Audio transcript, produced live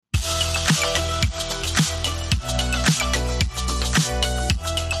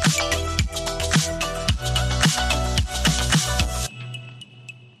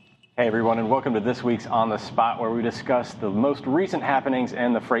everyone, and welcome to this week's On the Spot, where we discuss the most recent happenings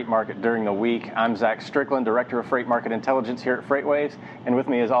in the freight market during the week. I'm Zach Strickland, Director of Freight Market Intelligence here at FreightWaves, and with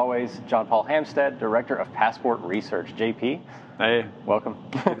me, as always, John Paul Hamstead, Director of Passport Research. JP, hey, welcome.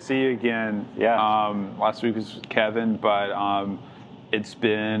 Good to see you again. Yeah. Last week was Kevin, but it's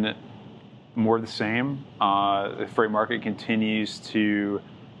been more of the same. The freight market continues to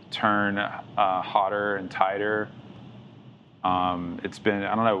turn hotter and tighter. It's been,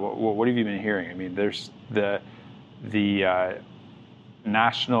 I don't know, what have you been hearing? I mean, there's the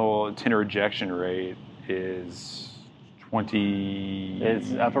national tender rejection rate is 20...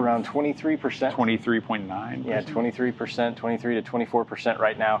 It's up around 23%. 23.9%. Yeah, 23%, 23 to 24%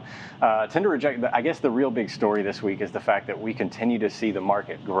 right now. Tender reject, I guess the real big story this week is the fact that we continue to see the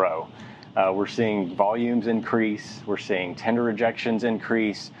market grow. We're seeing volumes increase. We're seeing tender rejections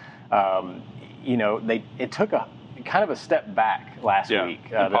increase. It took a kind of a step back last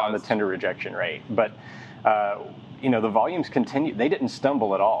week on the tender rejection rate. But, the volumes continue. They didn't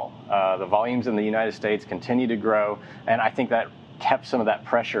stumble at all. The volumes in the United States continue to grow, and I think that kept some of that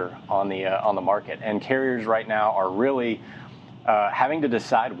pressure on the market. And carriers right now are really having to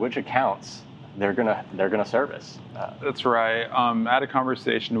decide which accounts they're gonna service. That's right. I had a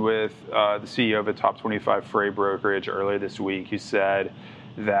conversation with the CEO of a top 25 freight brokerage earlier this week, who said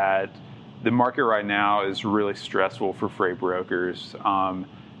that the market right now is really stressful for freight brokers.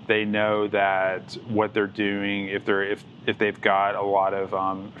 They know that what they're doing, if they've got a lot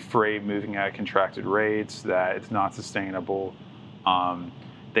of freight moving at contracted rates, that it's not sustainable.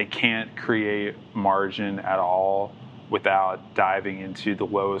 They can't create margin at all without diving into the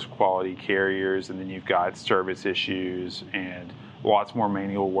lowest quality carriers, and then you've got service issues and lots more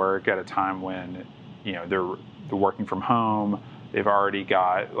manual work at a time when they're working from home. They've already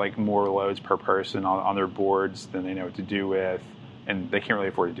got like more loads per person on their boards than they know what to do with, and they can't really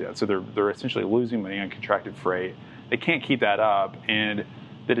afford to do that. So they're essentially losing money on contracted freight. They can't keep that up, and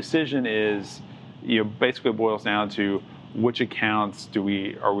the decision is, basically boils down to which accounts are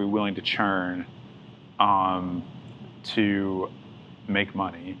we willing to churn to make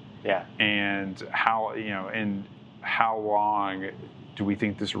money. Yeah. And how long do we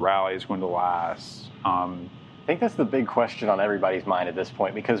think this rally is going to last? I think that's the big question on everybody's mind at this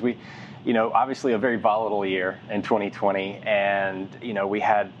point, because we, obviously a very volatile year in 2020, and, we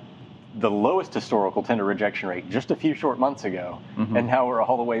had the lowest historical tender rejection rate just a few short months ago, and now we're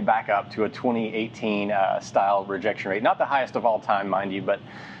all the way back up to a 2018 style rejection rate. Not the highest of all time, mind you, but,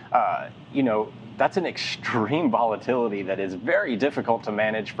 that's an extreme volatility that is very difficult to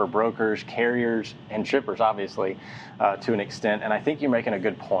manage for brokers, carriers, and shippers, obviously, to an extent. And I think you're making a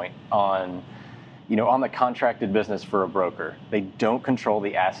good point on the contracted business for a broker. They don't control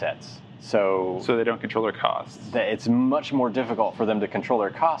the assets. So they don't control their costs. It's much more difficult for them to control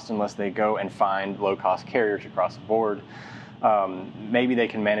their costs unless they go and find low-cost carriers across the board. Maybe they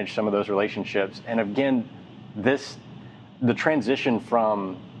can manage some of those relationships. And again, the transition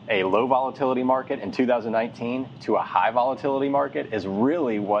from a low volatility market in 2019 to a high volatility market is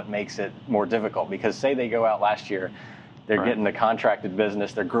really what makes it more difficult, because say they go out last year, they're getting the contracted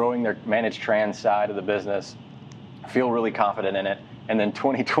business, they're growing their managed trans side of the business, feel really confident in it, and then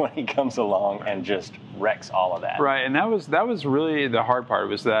 2020 comes along and just wrecks all of that. Right, and that was really the hard part,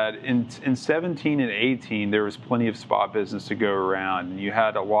 was that in 17 and 18 there was plenty of spot business to go around, and you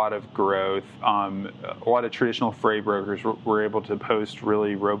had a lot of growth. A lot of traditional freight brokers were able to post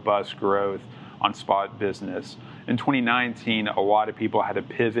really robust growth on spot business. In 2019, a lot of people had to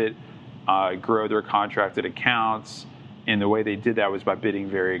pivot, grow their contracted accounts, and the way they did that was by bidding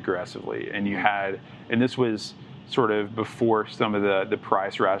very aggressively. And this was sort of before some of the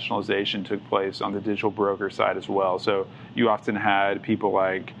price rationalization took place on the digital broker side as well. So you often had people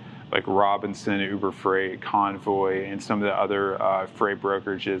like Robinson, Uber Freight, Convoy, and some of the other freight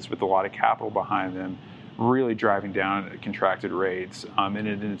brokerages with a lot of capital behind them, really driving down contracted rates in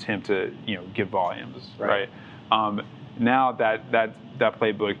an attempt to give volumes. Right. Now that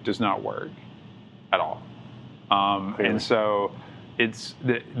playbook does not work at all. And so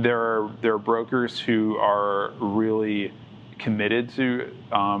there are brokers who are really committed to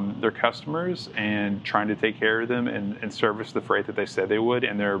their customers and trying to take care of them and service the freight that they said they would,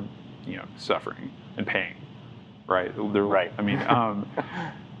 and they're suffering and paying. Right. Right. I mean,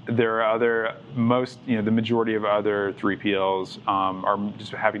 there are the majority of other 3PLs are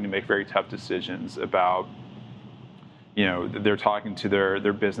just having to make very tough decisions about. They're talking to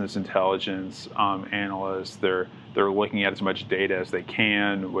their business intelligence analysts. They're looking at as much data as they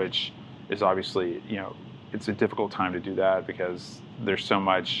can, which is obviously, it's a difficult time to do that because there's so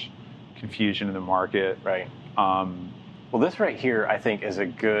much confusion in the market. Right. Well, this right here, I think, is a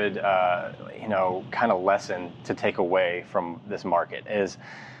good, kind of lesson to take away from this market is,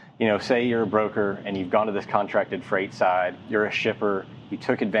 say you're a broker and you've gone to this contracted freight side, you're a shipper, you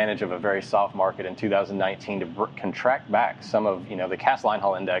took advantage of a very soft market in 2019 to contract back some of, the Cass line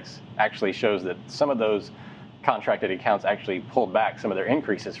haul index actually shows that some of those contracted accounts actually pulled back some of their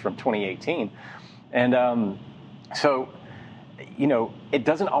increases from 2018. And so, it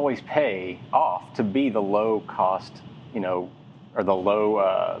doesn't always pay off to be the low cost, or the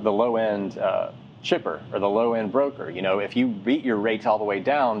low end shipper or the low end broker. If you beat your rates all the way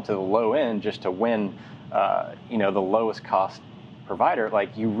down to the low end just to win, the lowest cost provider,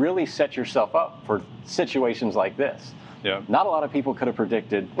 like you really set yourself up for situations like this. Yeah. Not a lot of people could have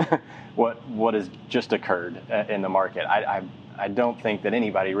predicted what has just occurred in the market. I don't think that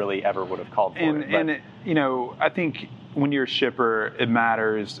anybody really ever would have called for it. I think when you're a shipper, it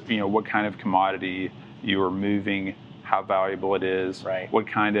matters, what kind of commodity you are moving, how valuable it is, right, what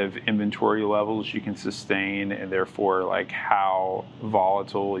kind of inventory levels you can sustain, and therefore like how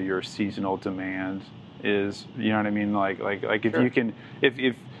volatile your seasonal demand is. You know what I mean? Like if sure. you can,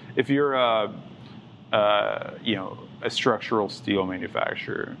 if you're a structural steel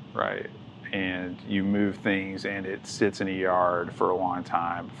manufacturer, right, and you move things and it sits in a yard for a long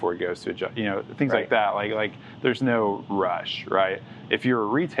time before it goes to adjust, things right. like that. Like there's no rush, right? If you're a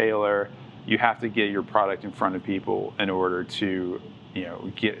retailer, you have to get your product in front of people in order to,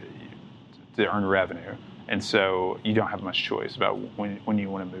 get to earn revenue, and so you don't have much choice about when you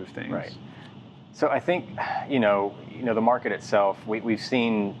want to move things. Right. So I think, the market itself, we've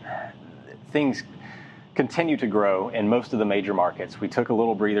seen things continue to grow in most of the major markets. We took a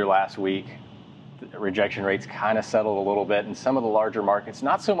little breather last week. The rejection rates kind of settled a little bit in some of the larger markets,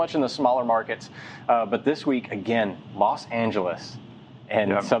 not so much in the smaller markets. But this week, again, Los Angeles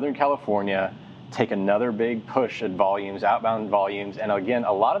and Southern California take another big push at volumes, outbound volumes. And again,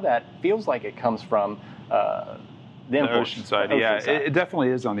 a lot of that feels like it comes from the ocean side. It definitely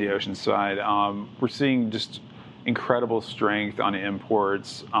is on the ocean side. We're seeing just incredible strength on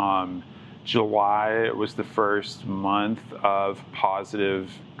imports. July was the first month of positive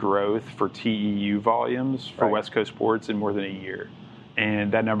growth for TEU volumes for right. West Coast ports in more than a year,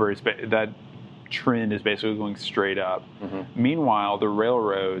 and that number that trend is basically going straight up. Mm-hmm. Meanwhile, the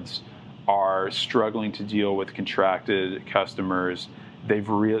railroads are struggling to deal with contracted customers.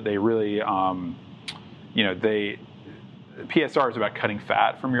 PSR is about cutting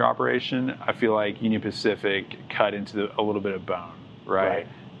fat from your operation. I feel like Union Pacific cut into a little bit of bone, right?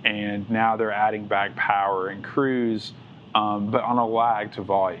 And now they're adding back power and crews, but on a lag to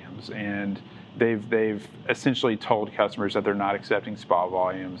volumes. And they've essentially told customers that they're not accepting spot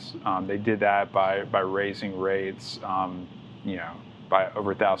volumes. They did that by raising rates, by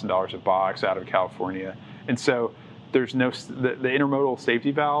over $1,000 a box out of California. And so there's the intermodal safety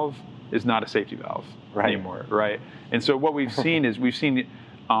valve is not a safety valve anymore, right? And so what we've seen is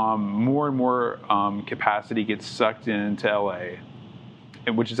more and more capacity gets sucked into LA,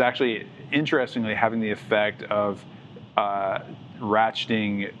 which is actually interestingly having the effect of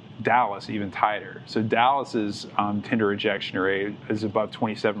ratcheting Dallas even tighter. So Dallas's tender rejection rate is above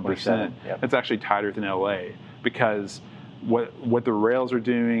 27%. Yep. That's actually tighter than LA because what the rails are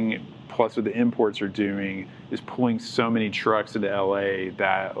doing plus what the imports are doing is pulling so many trucks into LA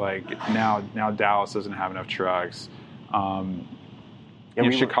that like now Dallas doesn't have enough trucks.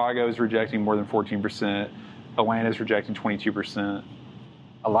 Chicago is rejecting more than 14%. Atlanta is rejecting 22%.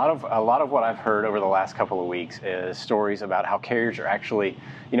 A lot of what I've heard over the last couple of weeks is stories about how carriers are actually,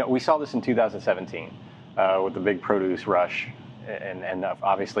 we saw this in 2017 with the big produce rush and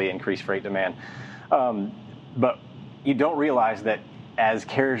obviously increased freight demand. But you don't realize that as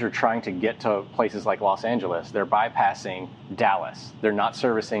carriers are trying to get to places like Los Angeles, they're bypassing Dallas. They're not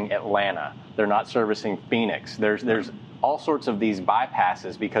servicing Atlanta. They're not servicing Phoenix. There's all sorts of these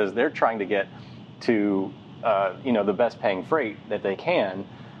bypasses because they're trying to get to the best paying freight that they can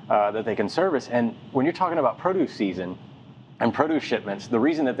service. And when you're talking about produce season and produce shipments, the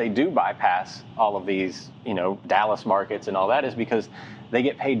reason that they do bypass all of these, Dallas markets and all that is because they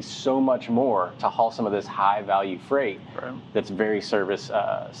get paid so much more to haul some of this high value freight that's very service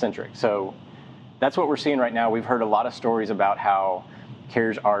centric. So that's what we're seeing right now. We've heard a lot of stories about how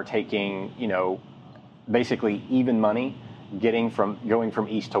carriers are taking, basically even money going from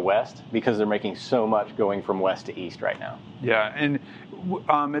east to west because they're making so much going from west to east right now. Yeah, and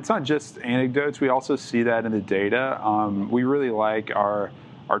it's not just anecdotes. We also see that in the data. We really like our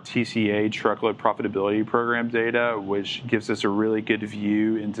TCA truckload profitability program data, which gives us a really good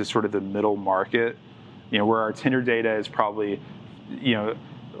view into sort of the middle market, where our tender data is probably,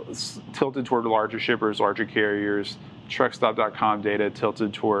 tilted toward larger shippers, larger carriers. truckstop.com data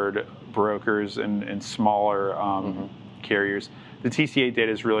tilted toward brokers and smaller carriers. The TCA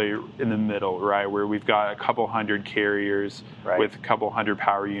data is really in the middle, right, where we've got a couple hundred carriers with a couple hundred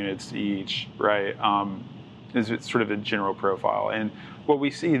power units each, right? Is sort of a general profile. And what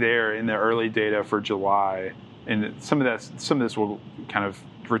we see there in the early data for July, and some of this will kind of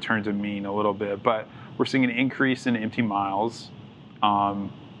return to mean a little bit, but we're seeing an increase in empty miles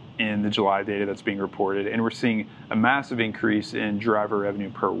in the July data that's being reported, and we're seeing a massive increase in driver revenue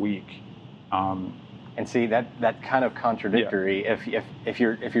per week. And see that kind of contradictory if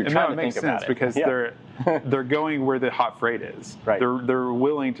you're trying to think about it. Because they're going where the hot freight is. Right. They're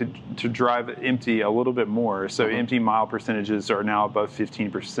willing to drive empty a little bit more. So empty mile percentages are now above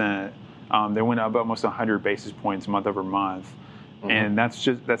 15%. They went up almost 100 basis points month over month, and that's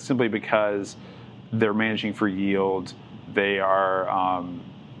simply because they're managing for yield. They are.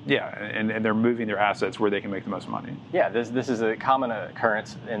 And they're moving their assets where they can make the most money. Yeah, this is a common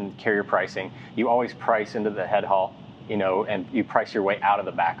occurrence in carrier pricing. You always price into the head haul, and you price your way out of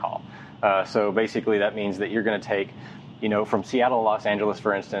the back haul. So basically that means that you're going to take, from Seattle to Los Angeles,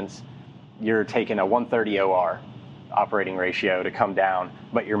 for instance, you're taking a 130 OR operating ratio to come down,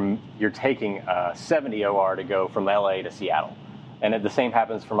 but you're taking a 70 OR to go from LA to Seattle. And the same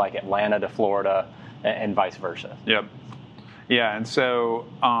happens from like Atlanta to Florida and vice versa. Yep. Yeah, and so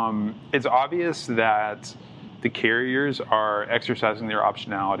it's obvious that the carriers are exercising their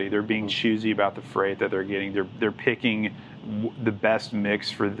optionality. They're being choosy about the freight that they're getting. They're picking the best mix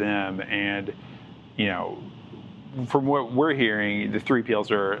for them, and from what we're hearing, the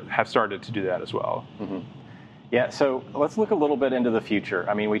 3PLs have started to do that as well. Mm-hmm. Yeah, so let's look a little bit into the future.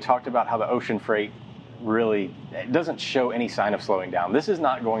 I mean, we talked about how the ocean freight really doesn't show any sign of slowing down. This is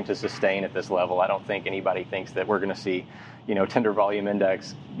not going to sustain at this level. I don't think anybody thinks that we're going to see, tender volume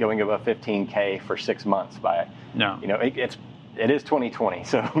index going above 15K for 6 months by, it is 2020,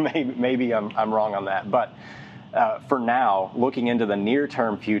 so maybe I'm wrong on that. But for now, looking into the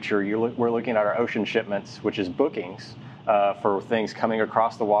near-term future, we're looking at our ocean shipments, which is bookings for things coming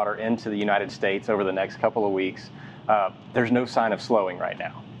across the water into the United States over the next couple of weeks. There's no sign of slowing right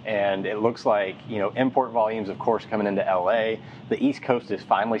now. And it looks like, import volumes, of course, coming into LA. The East Coast is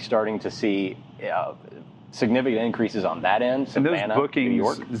finally starting to see significant increases on that end. Savannah, and those bookings, New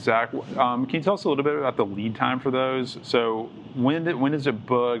York. Zach, can you tell us a little bit about the lead time for those? So when is it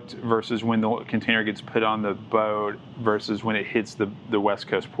booked versus when the container gets put on the boat versus when it hits the West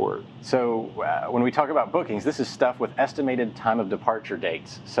Coast port? So when we talk about bookings, this is stuff with estimated time of departure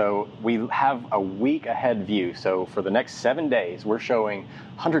dates. So we have a week ahead view. So for the next 7 days, we're showing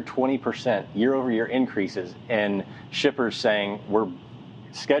 120% year-over-year increases in shippers saying we're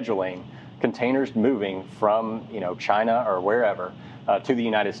scheduling containers moving from China or wherever to the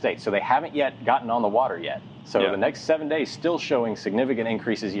United States. So they haven't yet gotten on the water yet. So the next 7 days still showing significant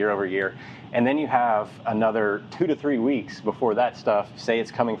increases year over year. And then you have another 2 to 3 weeks before that stuff, say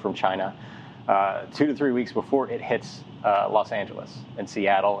it's coming from China, 2 to 3 weeks before it hits Los Angeles and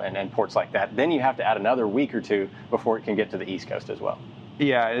Seattle and ports like that. Then you have to add another week or two before it can get to the East Coast as well.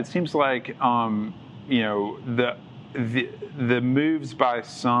 Yeah, it seems like the moves by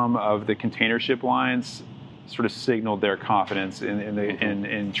some of the container ship lines sort of signaled their confidence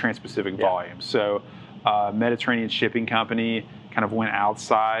in Trans-Pacific volumes. So Mediterranean Shipping Company kind of went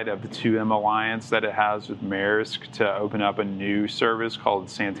outside of the 2M alliance that it has with Maersk to open up a new service called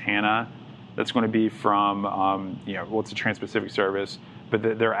Santana that's going to be from, it's a Trans-Pacific service, but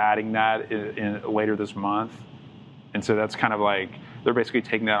they're adding that in later this month. And so that's kind of like they're basically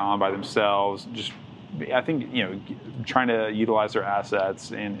taking that on by themselves, just I think trying to utilize their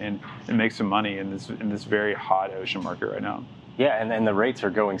assets and make some money in this very hot ocean market right now. Yeah, and the rates are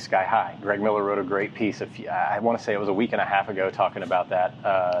going sky high. Greg Miller wrote a great piece. I want to say it was a week and a half ago talking about that.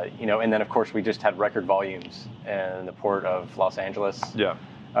 And then of course we just had record volumes in the port of Los Angeles.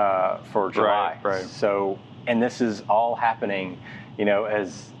 For July. Right. So, and this is all happening,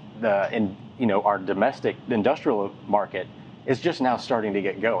 as our domestic industrial market is just now starting to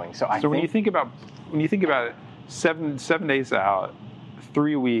get going. So when you think about it, seven days out,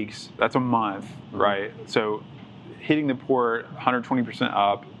 3 weeks, that's a month, right? So hitting the port 120%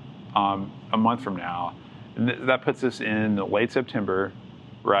 up a month from now, that puts us in late September,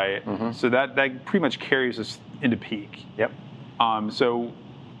 right? So that pretty much carries us into peak. Yep. So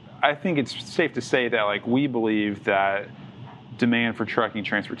I think it's safe to say that we believe that demand for trucking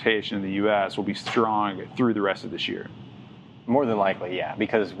transportation in the U.S. will be strong through the rest of this year. More than likely, yeah,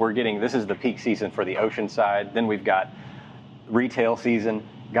 because this is the peak season for the ocean side. Then we've got retail season.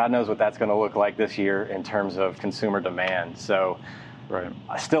 God knows what that's going to look like this year in terms of consumer demand. So Right.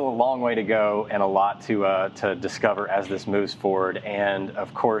 Still a long way to go and a lot to discover as this moves forward. And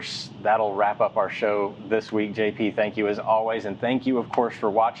of course, that'll wrap up our show this week. JP, thank you as always. And thank you, of course, for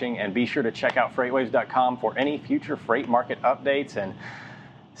watching. And be sure to check out freightwaves.com for any future freight market updates and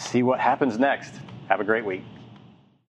see what happens next. Have a great week.